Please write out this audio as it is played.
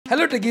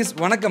Hello Techies,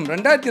 வணக்கம்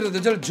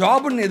 2025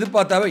 ஜாப்னு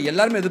எதிர்பார்த்தாவே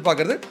எல்லாரும்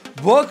எதிர்பார்க்கிறது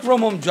work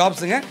from home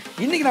jobsங்க.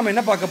 இன்னைக்கு நாம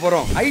என்ன பார்க்க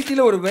போறோம்?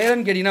 ஐடில ஒரு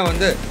வேலைன்னு கேட்டினா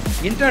வந்து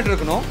இன்டர்நெட்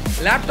இருக்கணும்,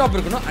 லேப்டாப்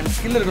இருக்கணும் and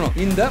skill இருக்கணும்.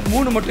 இந்த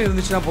மூணு மட்டும்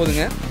இருந்துச்சுனா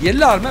போதுங்க.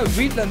 எல்லாரும்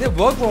வீட்ல இருந்தே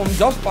work from home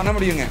jobs பண்ண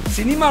முடியுங்க.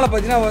 சினிமால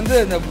பாத்தீனா வந்து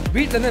இந்த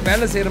வீட்ல இருந்தே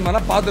வேலை செய்யற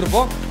மாதிரி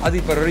பாத்துறோம். அது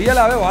இப்ப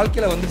ரியலாவே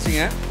வாழ்க்கையில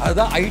வந்துருச்சுங்க.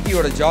 அதுதான்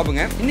ஐடியோட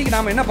ஜாப்ங்க. இன்னைக்கு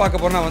நாம என்ன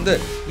பார்க்க போறோம்னா வந்து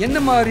என்ன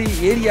மாதிரி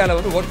ஏரியால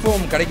வந்து work from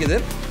home கிடைக்குது?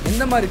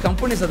 எந்த மாதிரி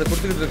கம்பெனிஸ் அதை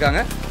கொடுத்துக்கிட்டு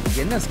இருக்காங்க?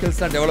 என்ன ஸ்கில்ஸ்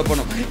தான் டெவலப்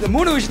பண்ணும்? இந்த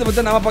மூணு விஷயத்தை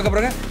பத்தி நாம பார்க்க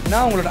போறோங்க.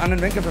 நான் உங்களோட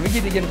அண்ணன் Venkat from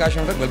Internship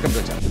kaashiv.info welcome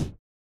to channel.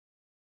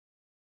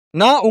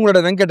 நான் உங்களோட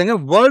வெங்கட்டுங்க.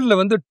 வேர்ல்ட்ல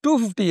வந்து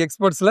 250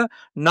 எக்ஸ்பர்ட்ஸ்ல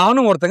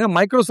நானும் ஒருத்தங்க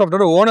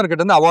மைக்ரோசாஃப்டோட ஓனர்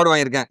கிட்ட இருந்து அவார்டு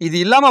வாங்கியிருக்கேன். இது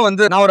இல்லாம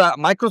வந்து நான் ஒரு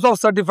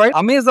Microsoft certified,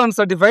 Amazon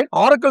certified,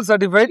 Oracle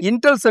certified,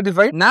 Intel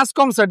certified,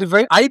 NASSCOM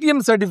certified,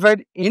 IBM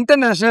certified,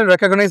 international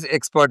recognise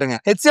எக்ஸ்பர்ட்டுங்க.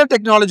 HR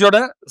டெக்னாலஜியோட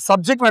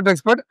subject matter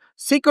expert,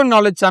 சீக்வென்ட்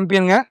knowledge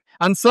சாம்பியனுங்க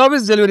and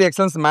service delivery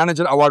excellence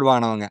manager award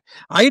வாங்கினவங்க.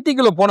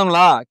 ஐடிக்குள்ள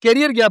போனவங்களா,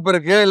 கெரியர் கேப்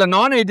இருக்கு, இல்ல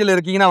நான் ஐடியில்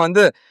இருக்கீங்கன்னா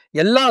வந்து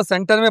எல்லா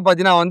சென்டருமே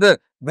பார்த்தீங்கன்னா வந்து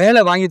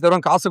வேலை வாங்கி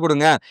தருவோம், காசு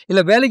கொடுங்க, இல்ல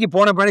வேலைக்கு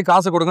போன பின்னாடி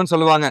காசு கொடுங்கன்னு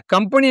சொல்லுவாங்க.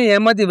 கம்பெனியை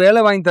ஏமாத்தி வேலை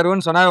வாங்கி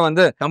தருவேன்னு சொன்னா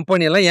வந்து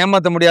கம்பெனி எல்லாம்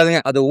ஏமாத்த முடியாதுங்க.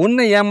 அது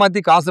ஒண்ணு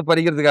ஏமாத்தி காசு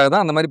பறிக்கிறதுக்காக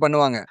தான் அந்த மாதிரி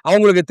பண்ணுவாங்க.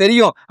 அவங்களுக்கு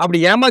தெரியும் அப்படி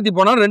ஏமாத்தி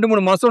போனா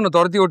 2-3 மாசம் ஒன்னு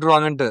துரத்தி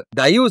விட்டுருவாங்கன்ட்டு.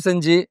 தயவு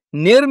செஞ்சு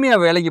நேர்மையா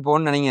வேலைக்கு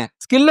போகணும்னு நினைங்க.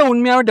 ஸ்கில்ல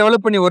உண்மையாவே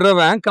டெவலப் பண்ணி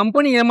விடுறவன்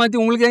கம்பெனி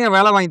ஏமாத்தி உங்களுக்கு ஏங்க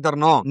வேலை வாங்கி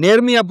தரணும்?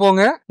 நேர்மையா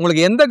போங்க.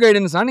 உங்களுக்கு எந்த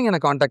கைடன்ஸ்னா நீங்க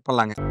என்ன கான்டாக்ட்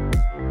பண்ணலாங்க.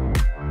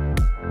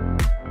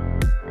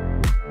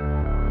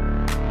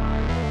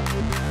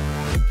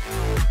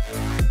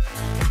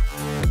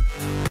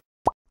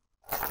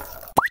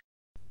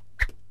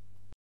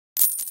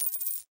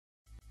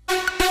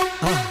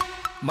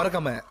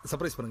 மறக்காம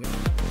சர்ப்ரைஸ் பண்ணுங்க.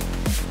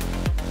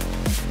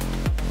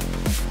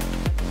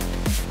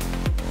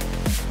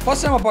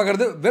 ஃபர்ஸ்ட் நம்ம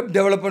பார்க்குறது வெப்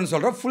டெவலப்பர்னு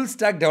சொல்கிற ஃபுல்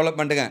ஸ்டாக்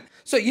டெவலப்மெண்ட்டுங்க.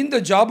 ஸோ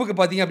இந்த ஜாபுக்கு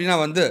பார்த்தீங்க அப்படின்னா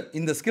வந்து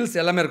இந்த ஸ்கில்ஸ்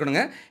எல்லாமே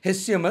இருக்கணுங்க.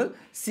 HTML,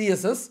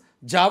 CSS,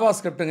 ஜாவா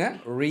ஸ்கிரிப்ட்டுங்க,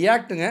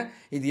 ரியாக்ட்டுங்க,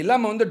 இது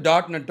இல்லாமல் வந்து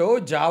 .NETஓ,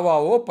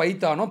 ஜாவாவோ,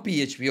 பைத்தானோ,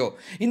 PHPஓ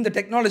இந்த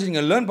டெக்னாலஜி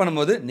நீங்கள் லேர்ன்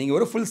பண்ணும்போது நீங்கள்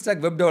ஒரு ஃபுல்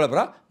ஸ்டாக் வெப்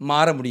டெவலப்பராக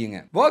மாற முடியுங்க.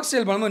 ஒர்க்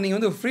ஸ்டைல் பண்ணும்போது நீங்கள்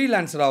வந்து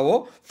ஃப்ரீலான்சராகவோ,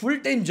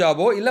 ஃபுல் டைம்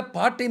ஜாபோ இல்லை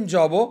பார்ட் டைம்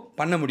ஜாபோ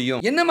பண்ண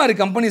முடியும். என்ன மாதிரி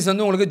கம்பெனிஸ்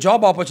வந்து உங்களுக்கு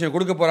ஜாப் ஆப்பர்ச்சுனிட்டி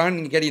கொடுக்க போகிறாங்கன்னு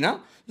நீங்கள் கேட்டிங்கன்னா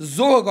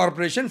ஜோஹோ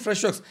கார்பரேஷன்,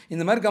 ஃப்ரெஷ்ஒர்க்ஸ்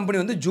இந்த மாதிரி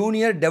கம்பெனி வந்து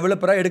ஜூனியர்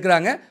டெவலப்பராக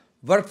எடுக்கிறாங்க.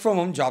 Work from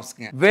home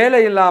ஜாப்ஸ்ங்க. வேலை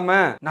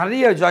இல்லாமல்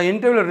நிறைய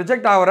இன்டர்வியூவில்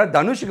ரிஜெக்ட் ஆகிற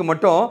தனுஷுக்கு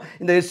மட்டும்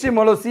இந்த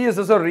HTMLஓ,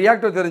 CSSஓ,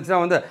 ரியாக்டோ தெரிஞ்சுன்னா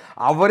வந்து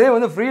அவரே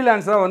வந்து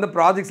ஃப்ரீலான்ஸராக வந்து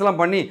ப்ராஜெக்ட்ஸ்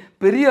எல்லாம் பண்ணி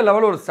பெரிய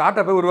லெவலில் ஒரு ஸ்டார்ட்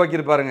அப்பை உருவாக்கி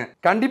இருப்பாருங்க.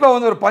 கண்டிப்பாக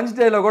வந்து ஒரு பஞ்ச்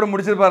டேல கூட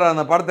முடிச்சிருப்பாரு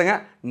அந்த படத்துங்க.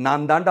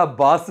 நான் தாண்டா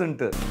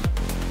பாஸ்ன்ட்டு.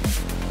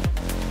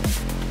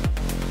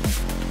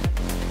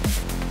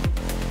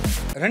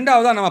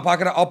 ரெண்டாவதாக நம்ம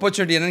பார்க்குற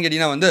ஆப்பர்ச்சுனிட்டி என்னன்னு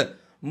கேட்டிங்கன்னா வந்து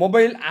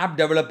மொபைல் ஆப்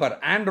டெவலப்பர்,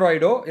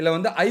 ஆண்ட்ராய்டோ இல்லை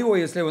வந்து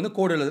iOSல வந்து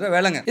கோடு எழுதுகிற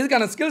வேலைங்க.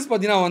 இதுக்கான ஸ்கில்ஸ்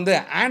பார்த்தீங்கன்னா வந்து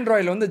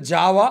ஆண்ட்ராய்டில் வந்து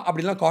ஜாவா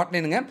அப்படிலாம்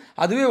காட்லினுங்க,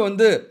 அதுவே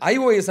வந்து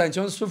iOS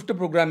ஆச்சு வந்து ஸ்விஃப்ட்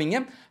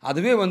ப்ரோக்ராமிங்க,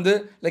 அதுவே வந்து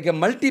லைக்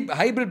மல்டி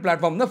ஹைப்ரிட்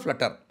பிளாட்ஃபார்ம் தான்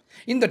ஃப்ளட்டர்.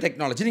 இந்த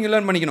டெக்னாலஜி நீங்கள்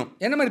லேர்ன் பண்ணிக்கணும்.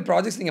 என்ன மாதிரி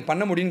ப்ராஜெக்ட்ஸ் நீங்கள்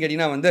பண்ண முடியும்னு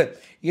கேட்டிங்கன்னா வந்து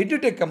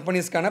எட்யூடெக்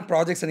கம்பெனிஸ்க்கான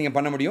ப்ராஜெக்ட்ஸை நீங்கள்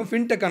பண்ண முடியும்.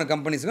 ஃபின்டெக்கான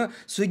கம்பெனிஸுக்கும்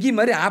ஸ்விக்கி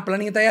மாதிரி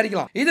ஆப்லாம் நீங்கள்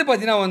தயாரிக்கலாம். இது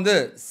பார்த்தீங்கன்னா வந்து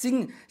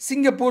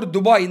சிங்கப்பூர்,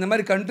 துபாய் இந்த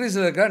மாதிரி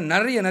கண்ட்ரீஸில் இருக்கிற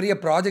நிறைய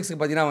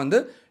ப்ராஜெக்ட்ஸுக்கு பார்த்தீங்கன்னா வந்து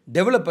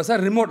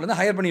டெவலப்பர்ஸாக ரிமோட்லேருந்து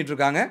ஹையர் பண்ணிகிட்டு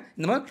இருக்காங்க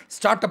இந்த மாதிரி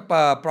ஸ்டார்ட் அப்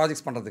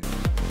ப்ராஜெக்ட்ஸ் பண்ணுறதுக்கு.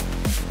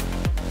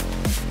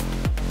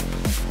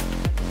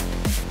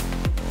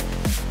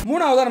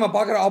 மூணாவதாக நம்ம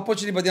பார்க்குற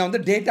ஆப்பர்ச்சுனிட்டி பார்த்தீங்கன்னா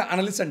வந்து டேட்டா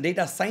அனலிஸ்ட் அண்ட்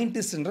டேட்டா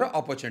சயின்டிஸ்ட்ன்ற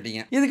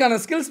ஆப்பர்ச்சுனிட்டிங்க.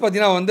 இதுக்கான ஸ்கில்ஸ்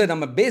பார்த்தீங்கன்னா வந்து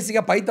நம்ம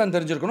பேசிக்காக பைத்தான்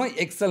தெரிஞ்சிருக்கணும்,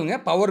 எக்ஸலுங்க,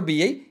 பவர்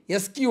பிஐ,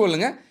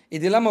 SQLங்க,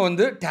 இது இல்லாமல்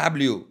வந்து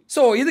டேப்லியூ.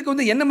 ஸோ இதுக்கு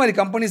வந்து என்ன மாதிரி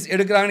கம்பெனிஸ்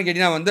எடுக்கிறாங்கன்னு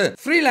கேட்டிங்கன்னா வந்து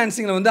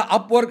ஃப்ரீலான்சிங்கில் வந்து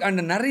அப்வொர்க்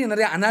அண்ட்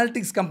நிறைய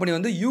அனாலிட்டிக்ஸ் கம்பெனி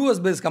வந்து US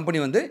பேஸ் கம்பெனி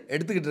வந்து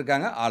எடுத்துக்கிட்டு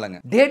இருக்காங்க ஆளுங்க.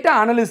 டேட்டா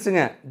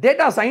அனலிஸ்ட்டுங்க,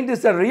 டேட்டா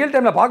சயின்டிஸ்ட்டை ரியல்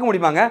டைமில் பார்க்க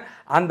முடியுமாங்க?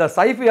 அந்த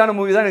சைஃபியான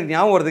மூவி தான் எனக்கு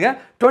ஞாபகம் வருதுங்க.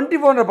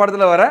 24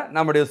 படத்தில் வர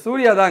நம்முடைய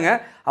சூர்யா தாங்க.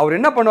 அவர்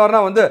என்ன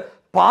பண்ணுவார்னா வந்து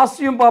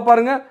பாஸ்டையும்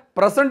பார்ப்பாருங்க,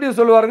 ப்ரெசண்ட்டையும்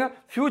சொல்லுவாருங்க,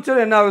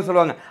 ஃபியூச்சர் என்ன ஆகுது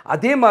சொல்லுவாங்க.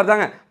 அதே மாதிரி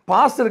தாங்க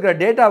பாஸ்ட் இருக்கிற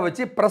டேட்டா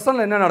வச்சு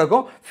ப்ரெசென்ட்ல என்ன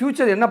நடக்கும்,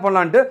 ஃபியூச்சர் என்ன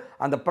பண்ணலான்ட்டு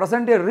அந்த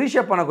ப்ரெசென்ட்டை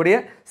ரீஷேப் பண்ணக்கூடிய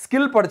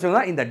ஸ்கில் படிச்சவங்க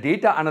தான் இந்த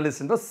டேட்டா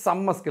அனலிஸ்ட்ன்ற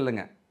செம்ம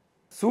ஸ்கில்லுங்க.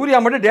 சூர்யா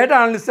மட்டும் டேட்டா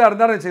அனலிஸ்டாக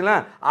இருந்தாருன்னு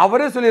வச்சுக்கலாம்,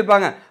 அவரே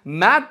சொல்லியிருப்பாங்க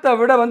மேத்தை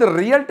விட வந்து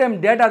ரியல்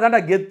டைம் டேட்டா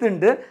தாண்டா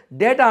கெத்துன்ட்டு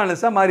டேட்டா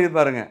அனலிஸ்டாக மாறி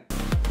இருப்பாருங்க.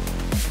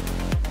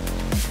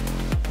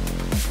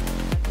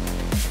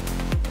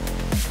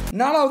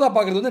 நாலாவதாக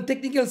பார்க்குறது வந்து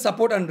technical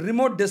support and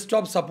remote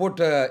desktop support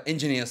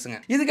இன்ஜினியர்ஸுங்க.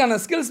 இதுக்கான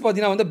ஸ்கில்ஸ்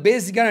பார்த்தீங்கன்னா வந்து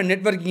பேசிக்கான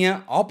நெட்வொர்க்கிங்க,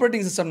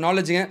 ஆப்ரேட்டிங் சிஸ்டம்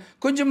நாலேஜுங்க,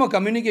 கொஞ்சமாக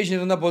கம்யூனிகேஷன்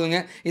இருந்தால் போதுங்க.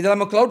 இது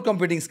இல்லாமல் cloud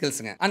computing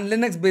ஸ்கில்ஸுங்க and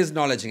Linux paste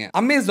நாலேஜுங்க.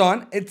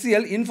 Amazon,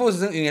 HCL,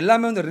 Infosys இவங்க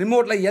எல்லாமே வந்து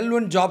ரிமோட்டில்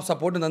L1 ஜாப்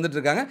சப்போர்ட் தந்துட்டு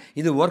இருக்காங்க.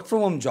 இது ஒர்க்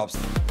ஃப்ரம் ஹோம் ஜாப்ஸ்.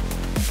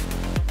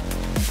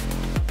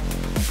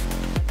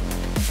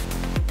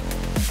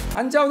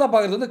 அஞ்சாவதா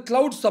பார்க்குறது வந்து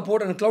cloud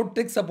support and cloud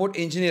tech support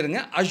engineering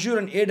Azure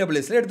and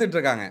AWSல எடுத்துட்டு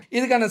இருக்காங்க.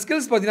 இதுக்கான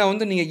ஸ்கில்ஸ் பார்த்தீங்கன்னா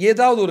வந்து நீங்கள்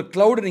ஏதாவது ஒரு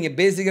கிளவுட் நீங்கள்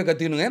பேசிக்காக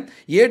கற்றுக்கணுங்க.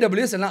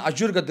 AWS எல்லாம்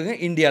Azure கற்றுங்க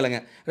இந்தியாவிலங்க.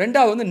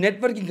 ரெண்டாவது வந்து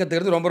நெட்வொர்க்கிங்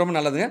கற்றுக்கிறது ரொம்ப ரொம்ப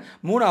நல்லதுங்க.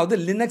 மூணாவது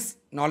லினக்ஸ்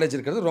நாலேஜ்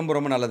இருக்கிறது ரொம்ப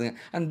ரொம்ப நல்லதுங்க.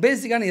 அண்ட்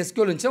பேசிக்கான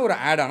SQL இருந்துச்சு ஒரு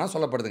ஆட் ஆனா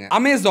சொல்லப்படுதுங்க.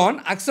 Amazon,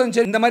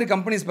 Accenture இந்த மாதிரி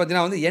கம்பெனிஸ்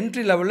பார்த்தீங்கன்னா வந்து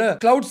என்ட்ரி லெவலில்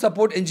cloud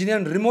support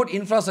engineer remote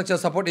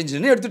infrastructure support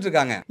engineer எடுத்துட்டு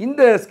இருக்காங்க.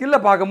 இந்த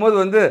ஸ்கில்லை பார்க்கும்போது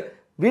வந்து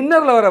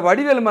வின்னரில் வர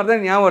வடிவேல் மாதிரி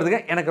தான் ஞாபகம் வருதுங்க.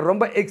 எனக்கு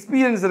ரொம்ப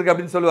எக்ஸ்பீரியன்ஸ் இருக்குது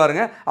அப்படின்னு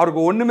சொல்லுவாருங்க.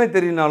 அவருக்கு ஒன்றுமே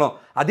தெரியலனாலும்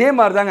அதே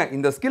மாதிரி தாங்க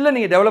இந்த ஸ்கில்லை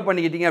நீங்கள் டெவலப்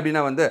பண்ணிக்கிட்டீங்க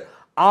அப்படின்னா வந்து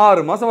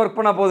 6 மாதம் ஒர்க்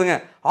பண்ணால் போதுங்க.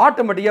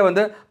 ஆட்டோமேட்டிக்காக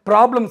வந்து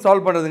ப்ராப்ளம்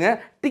சால்வ் பண்ணுறதுங்க,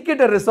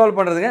 டிக்கெட்டை ரிசால்வ்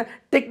பண்ணுறதுங்க,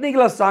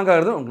 டெக்னிக்கலாக ஸ்ட்ராங்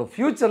ஆகிறது உங்களுக்கு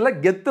ஃப்யூச்சரில்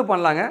கெத்து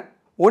பண்ணலாங்க.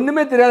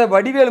 ஒன்றுமே தெரியாத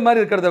வடிவேல்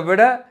மாதிரி இருக்கிறத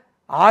விட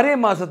 6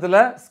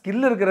 மாதத்தில்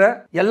ஸ்கில் இருக்கிற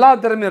எல்லா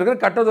திறமையும் இருக்கிற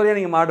கட்டத்துறையாக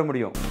நீங்கள் மாட்ட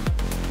முடியும்.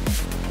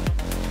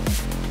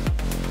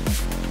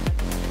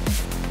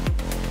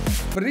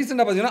 இப்போ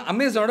ரீசெண்டாக பார்த்தீங்கன்னா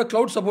அமேசானோட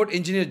கிளவுட் சப்போர்ட்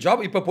இன்ஜினியர்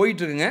ஜாப் இப்போ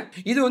போயிட்டு இருக்குங்க.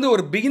 இது வந்து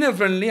ஒரு பிகினர்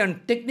ஃப்ரெண்ட்லி அண்ட்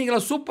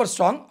டெக்னிக்கலாக சூப்பர்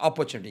ஸ்ட்ராங்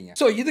ஆப்பர்ச்சுனிட்டிங்க.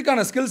 ஸோ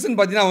இதுக்கான ஸ்கில்ஸ்ன்னு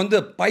பார்த்தீங்கன்னா வந்து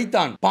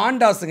பைத்தான்,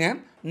 பாண்டாஸுங்க,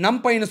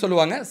 நம்பைன்னு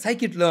சொல்லுவாங்க,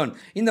 சைக்கிட் லேர்ன்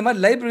இந்த மாதிரி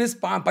லைப்ரரிஸ்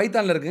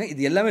பைத்தானில் இருக்குங்க.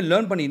 இது எல்லாமே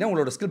லேர்ன் பண்ணிங்கன்னா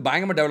உங்களோட ஸ்கில்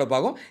பயங்கரமாக டெவலப்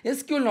ஆகும்.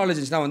 SQL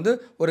நாலேஜ்னா வந்து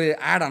ஒரு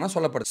ஆட் ஆனால்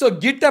சொல்லப்படுது. ஸோ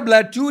கிட்டப்ல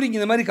டியூரிங்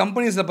இந்த மாதிரி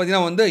கம்பெனிஸில்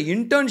பார்த்தீங்கன்னா வந்து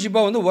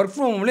இன்டர்ன்ஷிப்பாக வந்து ஒர்க்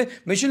ஃப்ரம் ஹோம்ல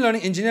மெஷின்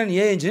லேர்னிங் இன்ஜினியர்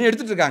ஏ இன்ஜினியர்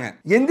எடுத்துட்டு இருக்காங்க.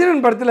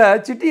 எந்திரன் படத்தில்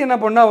சிட்டி என்ன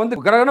பண்ணா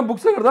வந்து கடகடன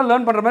புக்ஸ் தான்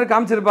லேர்ன் பண்ணுற மாதிரி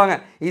காமிச்சிருப்பாங்க.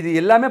 இது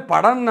எல்லாமே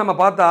படம் நம்ம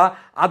பார்த்தா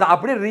அதை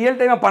அப்படியே ரியல்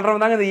டைமாக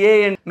பண்ணுறவங்க தாங்க இந்த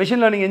ஏஎன்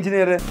மெஷின் லேர்னிங்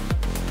இன்ஜினியர்.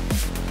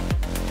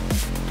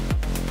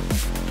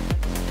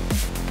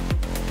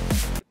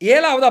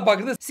 ஏழாவதா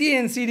பார்க்குறது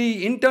CNCD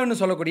இன்டர்ன்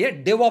சொல்லக்கூடிய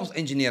DevOps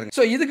இன்ஜினியர்.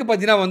 ஸோ இதுக்கு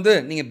பார்த்தீங்கன்னா வந்து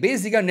நீங்கள்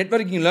பேசிக்காக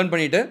நெட்வொர்க்கிங் லேர்ன்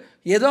பண்ணிட்டு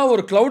ஏதோ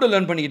ஒரு கிளவுடை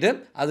லேர்ன் பண்ணிக்கிட்டு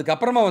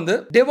அதுக்கப்புறமா வந்து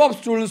DevOps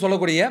டூல்னு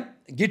சொல்லக்கூடிய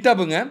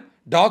கிட்டபுங்க,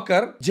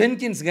 டாக்கர்,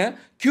 ஜென்கின்ஸுங்க,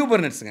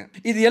 கியூபர்னெட்ஸுங்க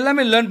இது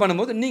எல்லாமே லேர்ன்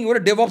பண்ணும்போது நீங்கள்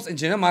ஒரு DevOps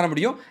இன்ஜினியர் மாற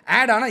முடியும்.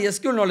 ஆட் ஆனால்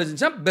SQL நாலேஜ்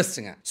இருந்துச்சா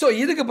பெஸ்ட்டுங்க. ஸோ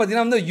இதுக்கு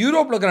பார்த்தீங்கன்னா வந்து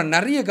யூரோப்பில் இருக்கிற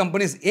நிறைய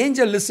கம்பெனிஸ்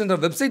ஏஞ்சல் லிஸ்ட்ன்ற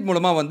வெப்சைட்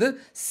மூலமாக வந்து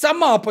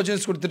செம்ம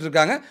ஆப்பர்ச்சுனிட்டிஸ் கொடுத்துட்டு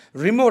இருக்காங்க.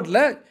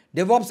 ரிமோட்டில்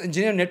DevOps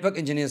engineer,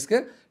 network இன்ஜினியர்ஸ்க்கு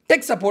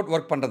tech support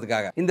work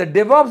பண்றதுக்காக. இந்த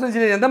DevOps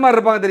இன்ஜினியர் எந்த மாதிரி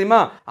இருப்பாங்க தெரியுமா?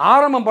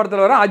 ஆரம்பம்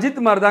படத்தில் வர அஜித்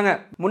மாதிரி தாங்க.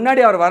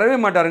 முன்னாடி அவர் வரவே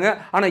மாட்டாருங்க.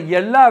 ஆனால்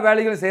எல்லா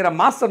வேலைகளும் செய்கிற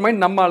மாஸ்டர்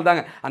மைண்ட் நம்மால்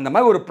தாங்க. அந்த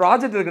மாதிரி ஒரு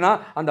ப்ராஜெக்ட் இருக்குன்னா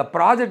அந்த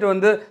ப்ராஜெக்ட்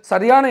வந்து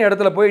சரியான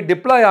இடத்துல போய்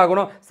டிப்ளாய்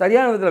ஆகணும்,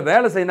 சரியான விதத்தில்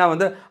வேலை செய்யணும்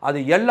வந்து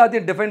அது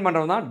எல்லாத்தையும் டிஃபைன்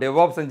பண்ணுறவங்க தான்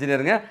DevOps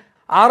இன்ஜினியருங்க.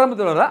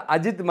 ஆரம்பத்தில் வர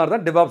அஜித் மாதிரி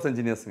தான் DevOps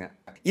இன்ஜினியர்ஸுங்க.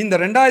 இந்த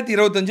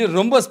 2025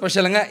 ரொம்ப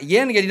ஸ்பெஷலுங்க.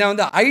 ஏன்னு கேட்டிங்கன்னா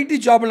வந்து ஐடி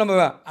ஜாப்பில்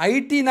நம்ம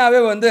ஐடினாவே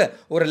வந்து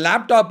ஒரு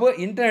லேப்டாப்பு,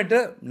 இன்டர்நெட்டு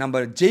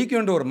நம்ம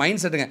ஜெயிக்கணுன்ற ஒரு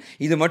மைண்ட் செட்டுங்க.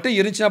 இது மட்டும்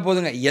இருந்துச்சுன்னா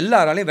போதுங்க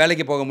எல்லாராலையும்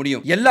வேலைக்கு போக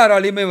முடியும்,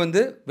 எல்லாராலையுமே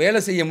வந்து வேலை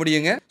செய்ய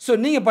முடியுங்க. ஸோ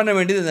நீங்கள் பண்ண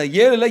வேண்டியது இந்த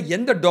 7ல்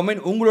எந்த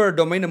டொமைன் உங்களோட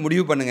டொமைனை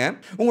முடிவு பண்ணுங்க.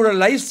 உங்களோட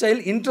லைஃப்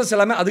ஸ்டைல், இன்ட்ரெஸ்ட்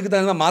எல்லாமே அதுக்கு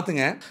தகுந்த மாதிரி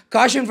மாற்றுங்க.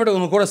 காஷின்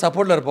உங்க கூட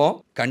சப்போர்ட்டில் இருப்போம்.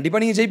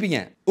 கண்டிப்பாக நீங்கள்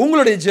ஜெயிப்பீங்க.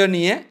 உங்களுடைய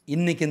ஜேர்னியை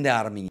இன்னைக்கு இந்த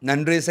ஆரம்பிங்க.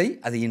 நன்றே செய்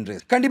அது இன்றே.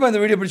 கண்டிப்பாக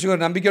இந்த வீடியோ பிடிச்சி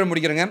ஒரு நம்பிக்கையோட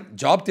முடிக்கிறேங்க.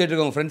 ஜாப்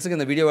தேடிருக்க உங்கள் ஃப்ரெண்ட்ஸுக்கு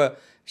இந்த வீடியோவை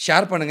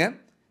ஷேர் பண்ணுங்க.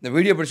 இந்த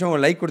வீடியோ பிடிச்சவங்க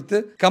லைக் கொடுத்து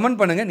கமெண்ட்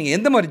பண்ணுங்க. நீங்க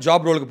எந்த மாதிரி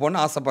ஜாப் ரோலுக்கு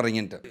போகணும்னு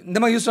ஆசைப்படுறீங்கன்ட்டு. இந்த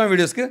மாதிரி யூஸ்ஃபுல்லான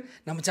வீடியோஸ்க்கு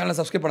நம்ம சேனலை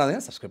சப்ஸ்கிரைப்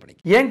பண்ணாதீங்க, சப்ஸ்கிரைப்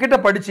பண்ணி என்கிட்ட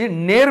படிச்சு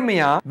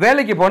நேர்மையா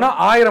வேலைக்கு போன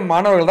 1000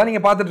 மாணவர்கள் தான்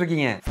நீங்க பார்த்துட்டு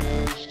இருக்கீங்க.